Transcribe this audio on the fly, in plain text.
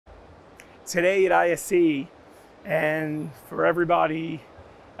today at ISE, and for everybody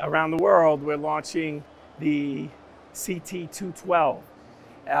around the world, we're launching the CT212.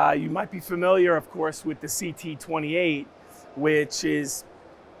 You might be familiar, of course, with the CT28, which is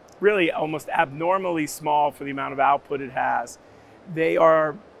really almost abnormally small for the amount of output it has.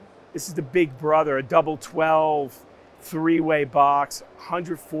 This is the big brother, a double 12 three-way box,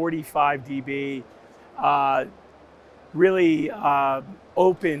 145 dB, really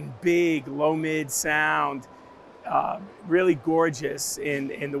open, big, low-mid sound, really gorgeous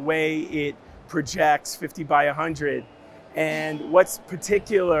in the way it projects 50 by 100. And what's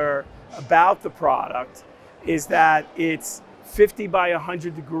particular about the product is that it's 50 by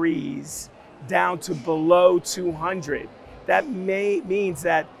 100 degrees down to below 200. That means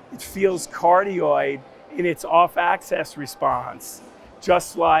that it feels cardioid in its off-axis response,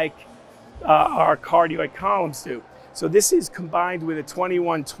 just like our cardioid columns do. So this is combined with a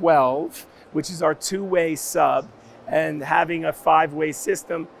 2112, which is our two-way sub, and having a five-way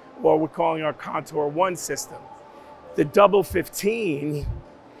system, or we're calling our Contour 1 system. The double 15,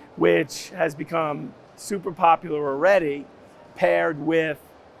 which has become super popular already, paired with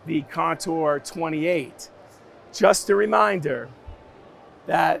the Contour 28. Just a reminder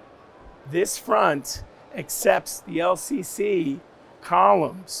that this front accepts the LCC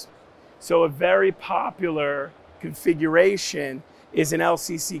columns. So a very popular configuration is an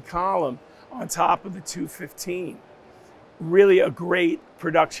LCC column on top of the 215. Really a great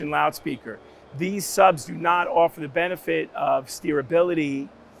production loudspeaker. These subs do not offer the benefit of steerability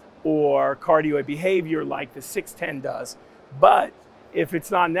or cardioid behavior like the 610 does, but if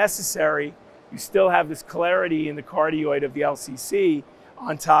it's not necessary, you still have this clarity in the cardioid of the LCC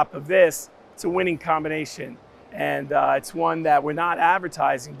on top of this. It's a winning combination, and it's one that we're not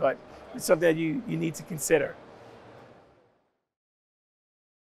advertising, but it's something that you need to consider.